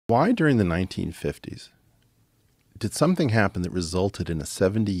Why during the 1950s did something happen that resulted in a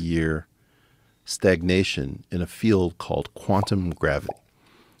 70-year stagnation in a field called quantum gravity?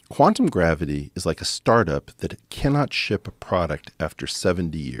 Quantum gravity is like a startup that cannot ship a product after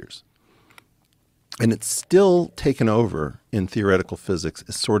 70 years. And it's still taken over in theoretical physics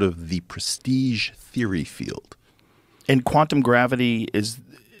as sort of the prestige theory field. And quantum gravity, is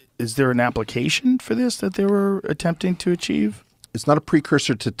there an application for this that they were attempting to achieve? It's not a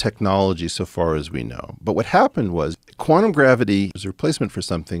precursor to technology so far as we know. But what happened was quantum gravity was a replacement for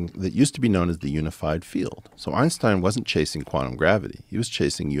something that used to be known as the unified field. So Einstein wasn't chasing quantum gravity. He was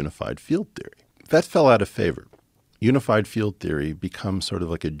chasing unified field theory. That fell out of favor. Unified field theory becomes sort of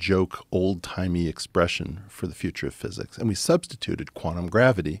like a joke, old-timey expression for the future of physics. And we substituted quantum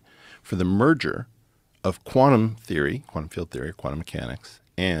gravity for the merger of quantum theory, quantum field theory, quantum mechanics,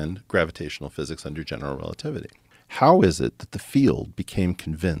 and gravitational physics under general relativity. How is it that the field became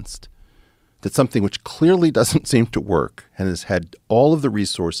convinced that something which clearly doesn't seem to work and has had all of the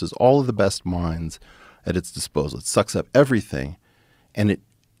resources, all of the best minds at its disposal, it sucks up everything, and it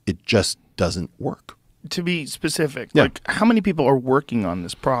just doesn't work? To be specific, Yeah. like how many people are working on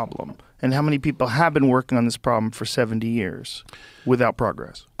this problem? And how many people have been working on this problem for 70 years without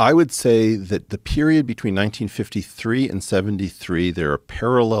progress? I would say that the period between 1953 and 73, there are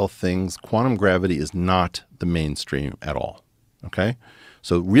parallel things. Quantum gravity is not the mainstream at all, okay?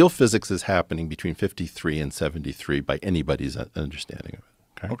 So real physics is happening between 53 and 73 by anybody's understanding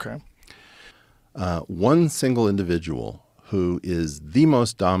of it, okay? One single individual who is the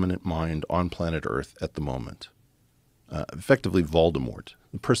most dominant mind on planet Earth at the moment, effectively Voldemort,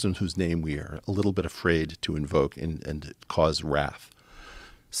 the person whose name we are a little bit afraid to invoke and cause wrath,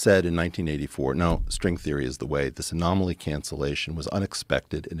 said in 1984, no, string theory is the way. This anomaly cancellation was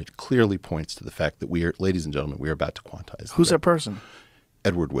unexpected, and it clearly points to the fact that we are, ladies and gentlemen, we are about to quantize. Who's that person?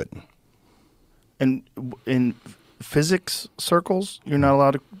 Edward Witten. And in physics circles, you're not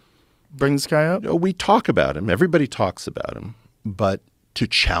allowed to bring this guy up? No, we talk about him. Everybody talks about him. But to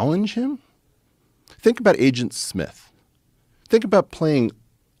challenge him? Think about Agent Smith. Think about playing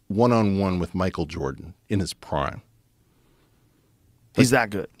one-on-one with Michael Jordan in his prime. He's that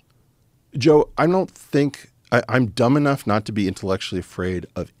good. Joe, I don't think I'm dumb enough not to be intellectually afraid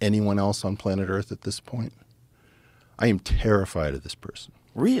of anyone else on planet Earth at this point. I am terrified of this person.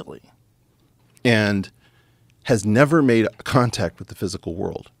 Really? And has never made contact with the physical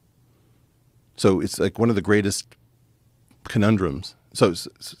world. So it's like one of the greatest conundrums. So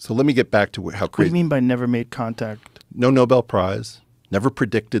let me get back to how crazy. What do you mean by never made contact? No Nobel Prize, never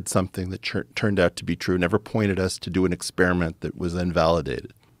predicted something that turned out to be true, never pointed us to do an experiment that was then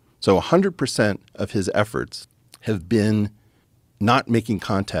validated. So 100% of his efforts have been not making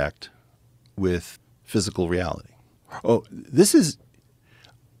contact with physical reality. Oh, this is,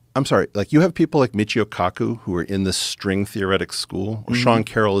 I'm sorry, like you have people like Michio Kaku who are in this string theoretic school, or Sean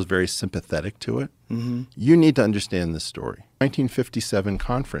Carroll is very sympathetic to it. You need to understand this story. 1957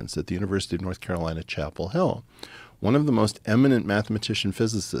 conference at the University of North Carolina, Chapel Hill. One of the most eminent mathematician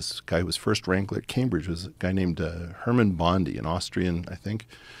physicists, a guy who was first ranked at Cambridge, was a guy named Hermann Bondi, an Austrian, I think,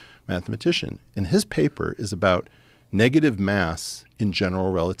 mathematician. And his paper is about negative mass in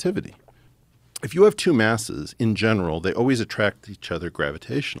general relativity. If you have two masses, in general, they always attract each other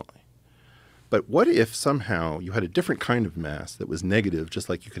gravitationally. But what if somehow you had a different kind of mass that was negative, just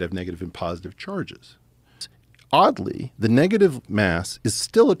like you could have negative and positive charges? Oddly, the negative mass is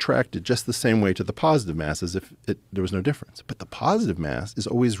still attracted just the same way to the positive mass as if there was no difference. But the positive mass is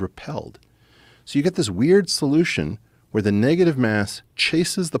always repelled. So you get this weird solution where the negative mass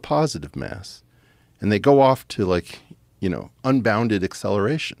chases the positive mass, and they go off to unbounded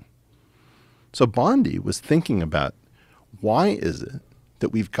acceleration. So Bondi was thinking about, why is it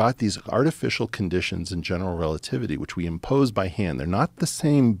that we've got these artificial conditions in general relativity which we impose by hand? They're not the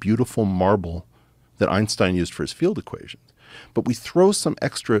same beautiful marble that Einstein used for his field equations, but we throw some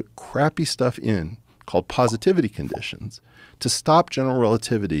extra crappy stuff in called positivity conditions to stop general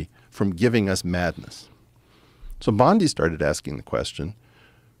relativity from giving us madness. So Bondi started asking the question,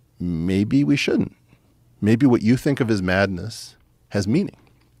 maybe we shouldn't. Maybe what you think of as madness has meaning.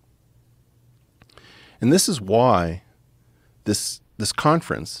 And this is why this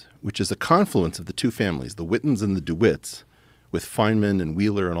conference, which is a confluence of the two families, the Wittens and the DeWitts, with Feynman and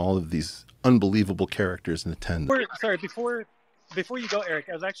Wheeler and all of these unbelievable characters in attendance. Before you go, Eric,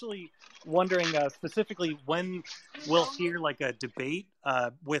 I was actually wondering specifically when we'll hear like a debate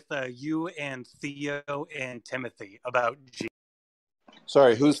with you and Theo and Timothy about G.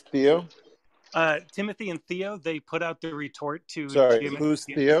 Sorry, who's Theo? Timothy and Theo, they put out the retort to Sorry, Jim. who's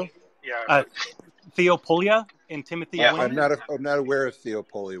Theo? Theo Puglia and Timothy Yeah, Wynn? I'm not aware of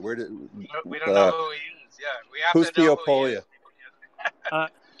Theopolia. Where did we don't know who he is. Yeah, we have who's to know who he Theopolia? is.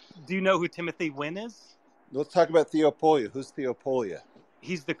 Do you know who Timothy Wynn is? Let's talk about Theopolia. Who's Theopolia?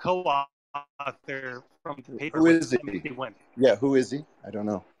 He's the co-author from the paper Who with is he? Timothy Wynn. Yeah, who is he? I don't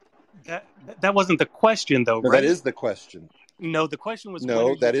know. That wasn't the question, though, No, right? that is the question. No, the question was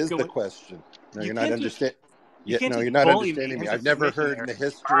No, that is the question. No, You you're not can't just understanding. you can't No, just you're not bully me understanding me. into I've never submission, heard in Eric. the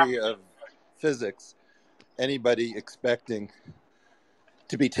history of physics anybody expecting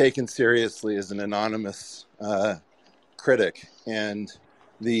to be taken seriously as an anonymous critic, and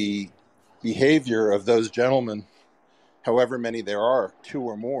the behavior of those gentlemen, however many there are, two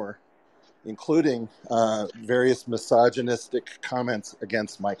or more, including various misogynistic comments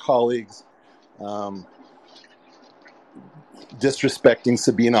against my colleagues, disrespecting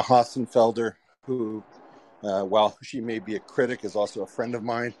Sabina Hassenfelder, who, while she may be a critic, is also a friend of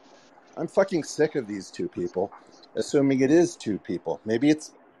mine. I'm fucking sick of these two people, assuming it is two people. Maybe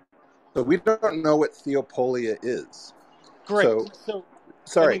it's... So we don't know what Theopolia is. Great. So, I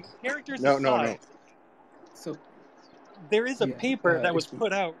sorry. mean, characters No. aside, So there is a paper that was it's-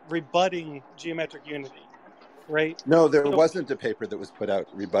 put out rebutting geometric unity, right? No, there wasn't a paper that was put out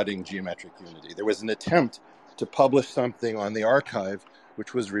rebutting geometric unity. There was an attempt to publish something on the archive,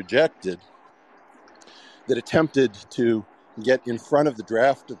 which was rejected, that attempted to get in front of the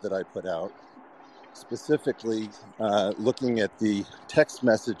draft that I put out, specifically looking at the text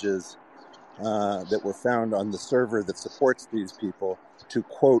messages that were found on the server that supports these people to,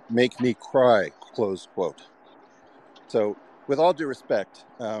 quote, make me cry, close quote. So with all due respect,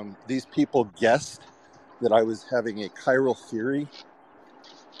 these people guessed that I was having a chiral theory.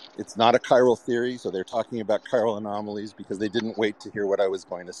 It's not a chiral theory, so they're talking about chiral anomalies because they didn't wait to hear what I was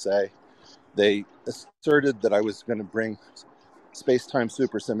going to say. They asserted that I was going to bring space-time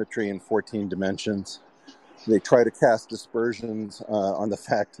supersymmetry in 14 dimensions. They try to cast dispersions on the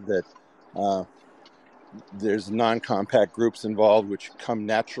fact that there's non-compact groups involved, which come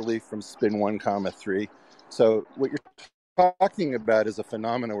naturally from spin 1, 3. So what you're talking about is a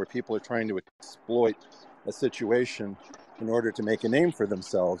phenomenon where people are trying to exploit a situation in order to make a name for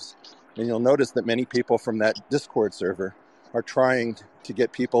themselves. And you'll notice that many people from that Discord server are trying to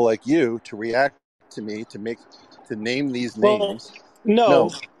get people like you to react to me, to name these names. No,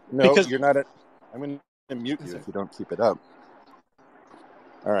 No, because you're not. I'm going to mute you if you don't keep it up.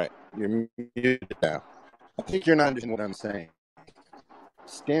 All right, you're muted now. I think you're not understanding what I'm saying.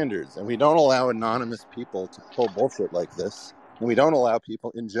 Standards, and we don't allow anonymous people to pull bullshit like this, and we don't allow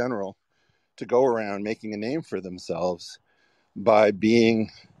people in general to go around making a name for themselves by being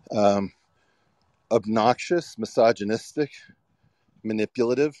obnoxious, misogynistic,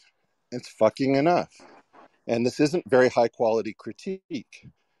 manipulative. It's fucking enough. And this isn't very high quality critique.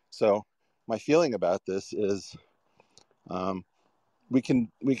 So my feeling about this is we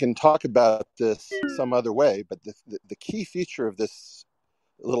can talk about this some other way, but the key feature of this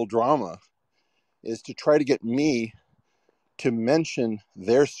little drama is to try to get me to mention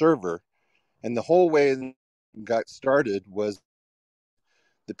their server. And the whole way it got started was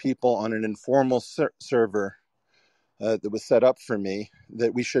the people on an informal server that was set up for me,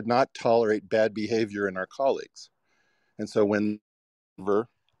 that we should not tolerate bad behavior in our colleagues. And so when server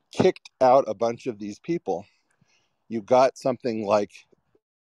kicked out a bunch of these people, you got something like,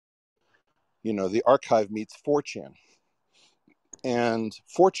 the archive meets 4chan. And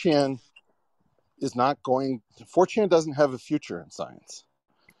 4chan doesn't have a future in science.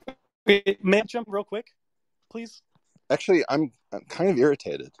 may I jump real quick, please? Actually, I'm kind of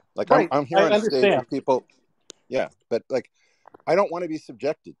irritated. Like, Right, I'm here I on stage understand. with people. Yeah, but I don't want to be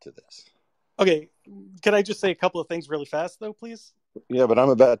subjected to this. Okay, can I just say a couple of things really fast, though, please? Yeah, but I'm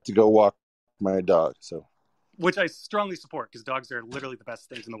about to go walk my dog, so. Which I strongly support because dogs are literally the best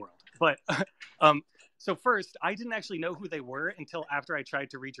things in the world. But so first, I didn't actually know who they were until after I tried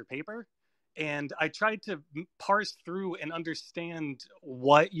to read your paper. And I tried to parse through and understand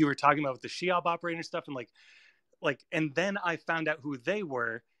what you were talking about with the Sheob operator stuff. And and then I found out who they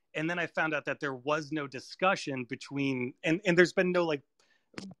were. And then I found out that there was no discussion between, and there's been no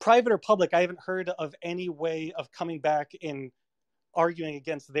private or public. I haven't heard of any way of coming back and arguing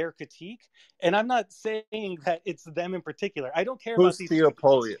against their critique. And I'm not saying that it's them in particular. I don't care about these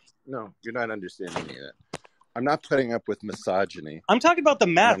Theopolia? No, you're not understanding me yet. I'm not putting up with misogyny. I'm talking about the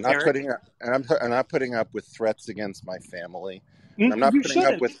math, I'm not Eric. I'm not putting up with threats against my family. And I'm not You putting up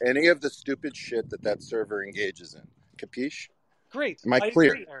shouldn't. with any of the stupid shit that server engages in. Capiche? Great. Am I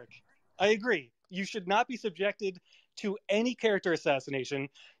clear? Agree, Eric. I agree. You should not be subjected to any character assassination.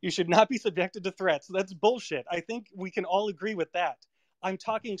 You should not be subjected to threats. That's bullshit. I think we can all agree with that. I'm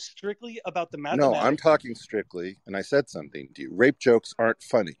talking strictly about the No, I'm mathematics. talking strictly, and I said something to you. Rape jokes aren't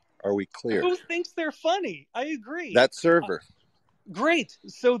funny. Are we clear? Who thinks they're funny? I agree. That server. Great.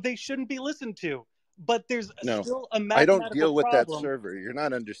 So they shouldn't be listened to. But there's No, still a I don't mathematical deal with that problem. server. You're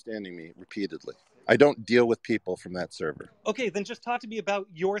not understanding me repeatedly. I don't deal with people from that server. Okay, then just talk to me about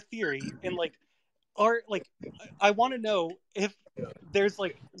your theory and I want to know if there's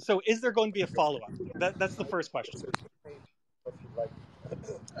so is there going to be a follow-up? That's the first question.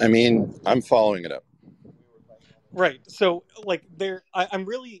 I mean, I'm following it up. Right. So I'm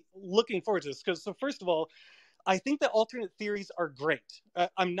really looking forward to this because first of all, I think that alternate theories are great.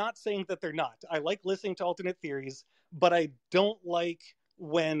 I'm not saying that they're not. I like listening to alternate theories, but I don't like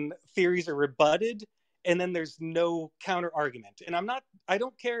when theories are rebutted and then there's no counter argument. And I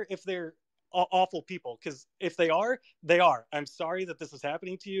don't care if they're awful people, because if they are, they are. I'm sorry that this is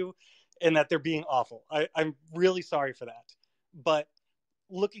happening to you and that they're being awful. I'm really sorry for that. But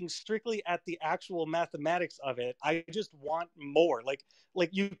looking strictly at the actual mathematics of it, I just want more. Like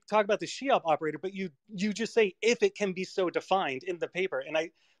you talk about the Sheop operator, but you just say if it can be so defined in the paper, and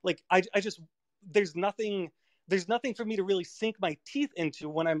I just there's nothing for me to really sink my teeth into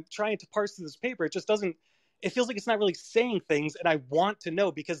when I'm trying to parse through this paper. It just doesn't. It feels like it's not really saying things, and I want to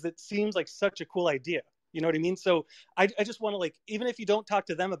know because it seems like such a cool idea. You know what I mean? So I just want to, even if you don't talk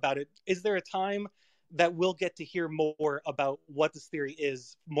to them about it, is there a time that we'll get to hear more about what this theory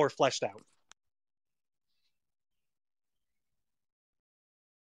is more fleshed out?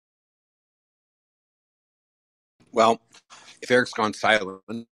 Well, if Eric's gone silent,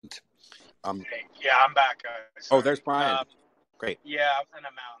 Yeah, I'm back, guys. oh, there's Brian. Great. Yeah, I was in the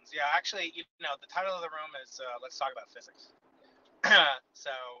mountains. Yeah, actually, the title of the room is "Let's Talk About Physics."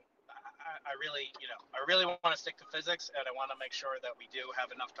 So, I really want to stick to physics, and I want to make sure that we do have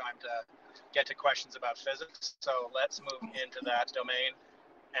enough time to get to questions about physics. So let's move into that domain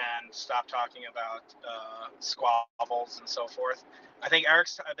and stop talking about squabbles and so forth. I think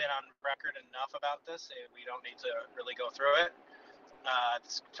Eric's been on record enough about this. We don't need to really go through it.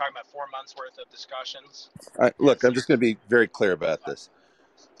 It's talking about 4 months worth of discussions. Look, I'm just going to be very clear about this.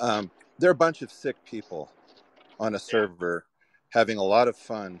 There are a bunch of sick people on a server having a lot of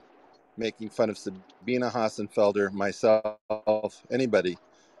fun, making fun of Sabina Hassenfelder, myself, anybody,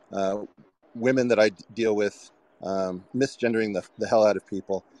 women that I deal with, misgendering the hell out of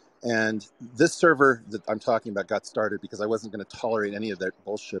people. And this server that I'm talking about got started because I wasn't going to tolerate any of that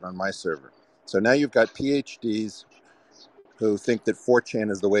bullshit on my server. So now you've got PhDs who think that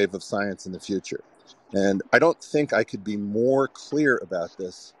 4chan is the wave of science in the future. And I don't think I could be more clear about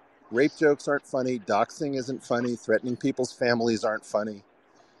this. Rape jokes aren't funny. Doxing isn't funny. Threatening people's families aren't funny.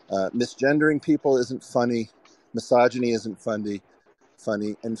 Misgendering people isn't funny. Misogyny isn't funny.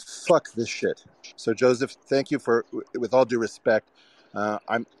 And fuck this shit. So, Joseph, thank you with all due respect,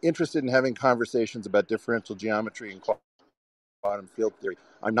 I'm interested in having conversations about differential geometry and quantum field theory.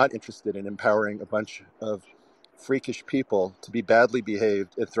 I'm not interested in empowering a bunch of freakish people to be badly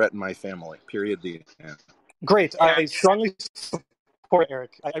behaved and threaten my family. Period. The end. Great. I strongly support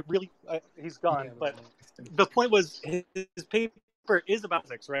Eric. He's gone, but the point was his paper is about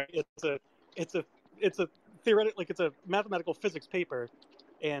physics, right? It's a theoretical, it's a mathematical physics paper,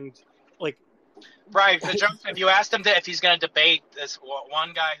 and Right. The joke, if you asked him if he's going to debate this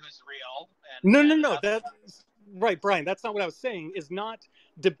one guy who's real. No. That's right, Brian. That's not what I was saying. Is not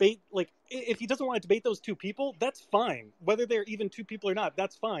debate. If he doesn't want to debate those two people, that's fine. Whether they're even two people or not,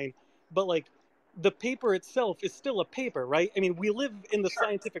 that's fine. But the paper itself is still a paper, right? I mean, we live in the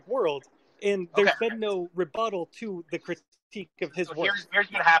scientific world, and there's been no rebuttal to the critique of his work.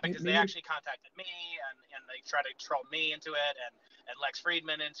 Here's what happened, because they actually contacted me, and they tried to troll me into it, and Lex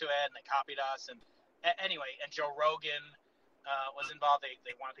Friedman into it, and they copied us. And anyway, and Joe Rogan was involved.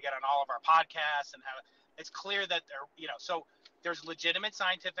 They wanted to get on all of our podcasts, and it's clear that so there's legitimate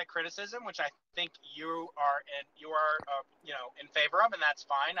scientific criticism, which I think you are in favor of, and that's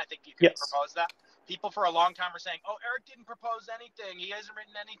fine. I think you can propose that. People for a long time were saying, "Oh, Eric didn't propose anything. He hasn't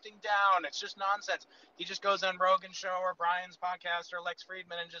written anything down. It's just nonsense. He just goes on Rogan's show or Brian's podcast or Lex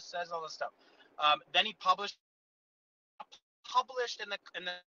Friedman and just says all this stuff." Then he published in the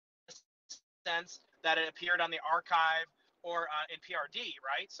sense that it appeared on the archive or in PRD,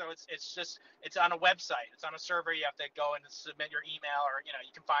 right? So it's on a website, it's on a server. You have to go and submit your email, or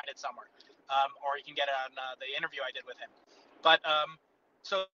you can find it somewhere, or you can get it on the interview I did with him. But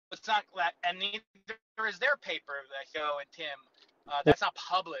so it's not that, and neither is their paper that Joe and Tim. That's not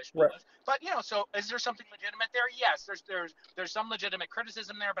published, right. But so is there something legitimate there? Yes, there's some legitimate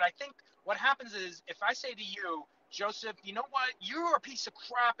criticism there. But I think what happens is, if I say to you, Joseph, you know what? You're a piece of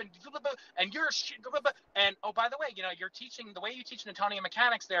crap, and you're a shit. And oh, by the way, you're teaching the way you teach Newtonian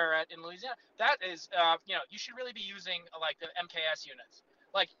mechanics there in Louisiana. That is, you should really be using like the MKS units.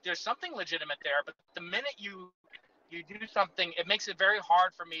 Like, there's something legitimate there, but the minute you do something, it makes it very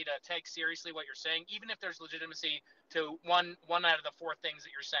hard for me to take seriously what you're saying, even if there's legitimacy to one out of the four things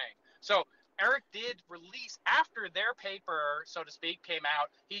that you're saying. So Eric did release, after their paper, so to speak, came out,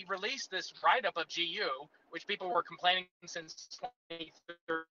 he released this write-up of GU, which people were complaining since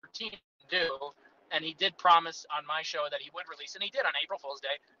 2013 do, and he did promise on my show that he would release, and he did on April Fool's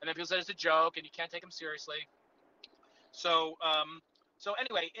Day, and then people said it's a joke and you can't take him seriously. So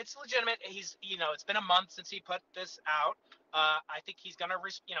anyway, it's legitimate. He's, it's been a month since he put this out. I think he's gonna,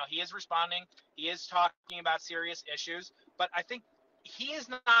 he is responding. He is talking about serious issues, but I think he is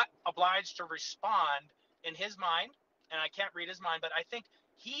not obliged to respond in his mind, and I can't read his mind, but I think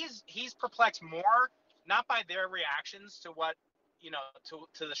he's perplexed more, not by their reactions to what,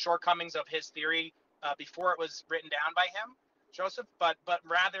 to the shortcomings of his theory before it was written down by him, Joseph, but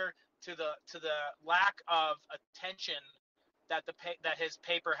rather to the lack of attention that his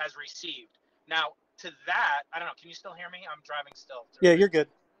paper has received. Now, to that, I don't know. Can you still hear me? I'm driving still. Yeah, you're good.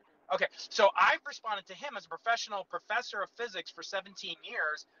 Okay, so I've responded to him as a professional professor of physics for 17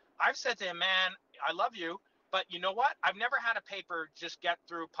 years. I've said to him, man, I love you, but you know what? I've never had a paper just get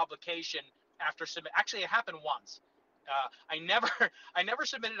through publication after submit. Actually, it happened once. I never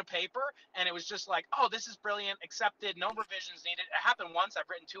submitted a paper, and it was just like, oh, this is brilliant, accepted, no revisions needed. It happened once. I've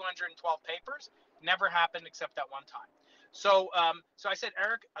written 212 papers. Never happened except that one time. So I said,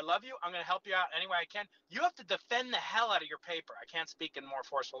 Eric, I love you. I'm going to help you out any way I can. You have to defend the hell out of your paper. I can't speak in more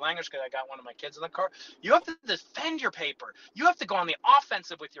forceful language because I got one of my kids in the car. You have to defend your paper. You have to go on the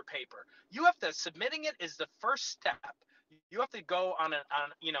offensive with your paper. You have to, submitting it is the first step. You have to go on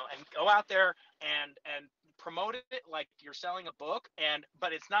and go out there and promote it like you're selling a book,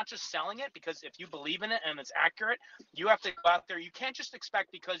 but it's not just selling it, because if you believe in it and it's accurate, you have to go out there. You can't just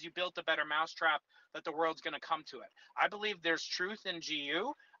expect because you built a better mousetrap that the world's going to come to it. I believe there's truth in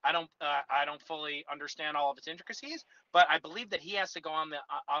GU. I don't fully understand all of its intricacies, but I believe that he has to go on the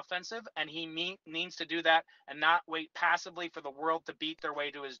offensive, and he needs to do that and not wait passively for the world to beat their way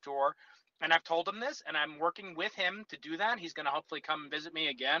to his door. And I've told him this, and I'm working with him to do that. He's going to hopefully come and visit me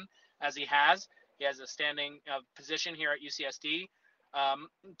again, as he has. He has a standing position here at UCSD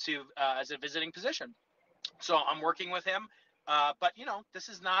as a visiting position. So I'm working with him. But, this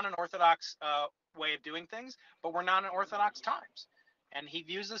is not an orthodox way of doing things, but we're not in orthodox times. And he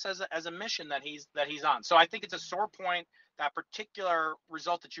views this as a mission that he's on. So I think it's a sore point, that particular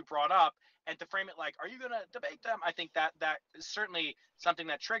result that you brought up, and to frame it like, are you going to debate them? I think that is certainly something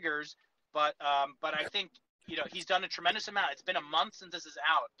that triggers. But I think, he's done a tremendous amount. It's been a month since this is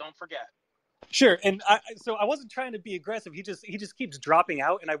out. Don't forget. Sure, and so I wasn't trying to be aggressive. He just keeps dropping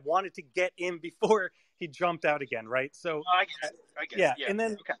out, and I wanted to get in before he jumped out again, right? So I guess. Yeah. And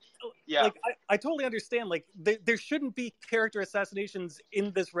then okay. Yeah, like I totally understand. Like there shouldn't be character assassinations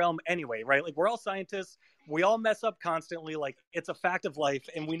in this realm anyway, right? Like, we're all scientists, we all mess up constantly. Like, it's a fact of life,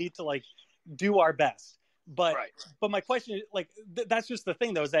 and we need to like do our best. But my question is, like, that's just the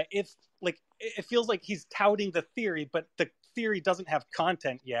thing, though, is that if like it feels like he's touting the theory, but the theory doesn't have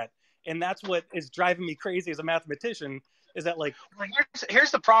content yet. And that's what is driving me crazy as a mathematician, is that like,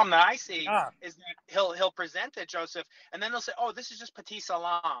 here's the problem that I see is that he'll present it, Joseph, and then they'll say, oh, this is just Petit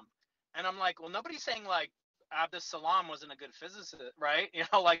Salam. And I'm like, well, nobody's saying like Abdus Salam wasn't a good physicist, right?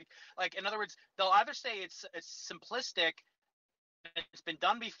 Like in other words, they'll either say it's simplistic, it's been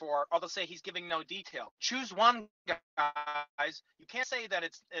done before, or they'll say he's giving no detail. Choose one, guys. You can't say that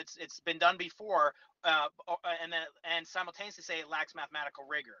it's been done before, and simultaneously say it lacks mathematical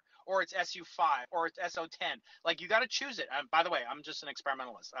rigor, or it's SU5, or it's SO10. Like, you got to choose it. By the way, I'm just an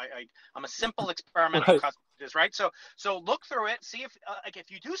experimentalist. I'm a simple experimental cosmologist, right? So look through it, see if like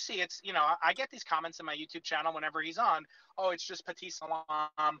if you do see it's, I get these comments in my YouTube channel whenever he's on. Oh, it's just Petit Salam,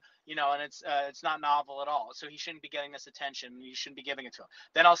 and it's not novel at all. So he shouldn't be getting this attention. You shouldn't be giving it to him.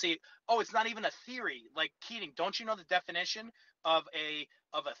 Then I'll see, oh, it's not even a theory. Like, Keating, don't you know the definition of a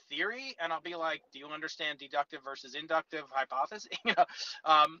theory? And I'll be like, do you understand deductive versus inductive hypothesis?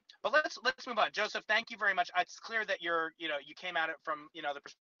 But let's move on. Joseph, thank you very much. It's clear that you came at it from the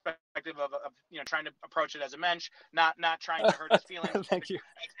perspective of trying to approach it as a mensch, not trying to hurt his feelings. Thank you.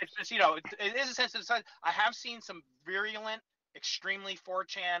 It's just it is a sensitive side. I have seen some virulent, extremely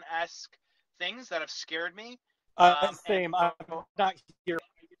 4chan-esque things that have scared me. Same. I'm not here.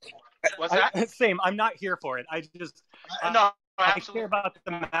 What's that? Same. I'm not here for it. I just no. I care about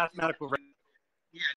the mathematical.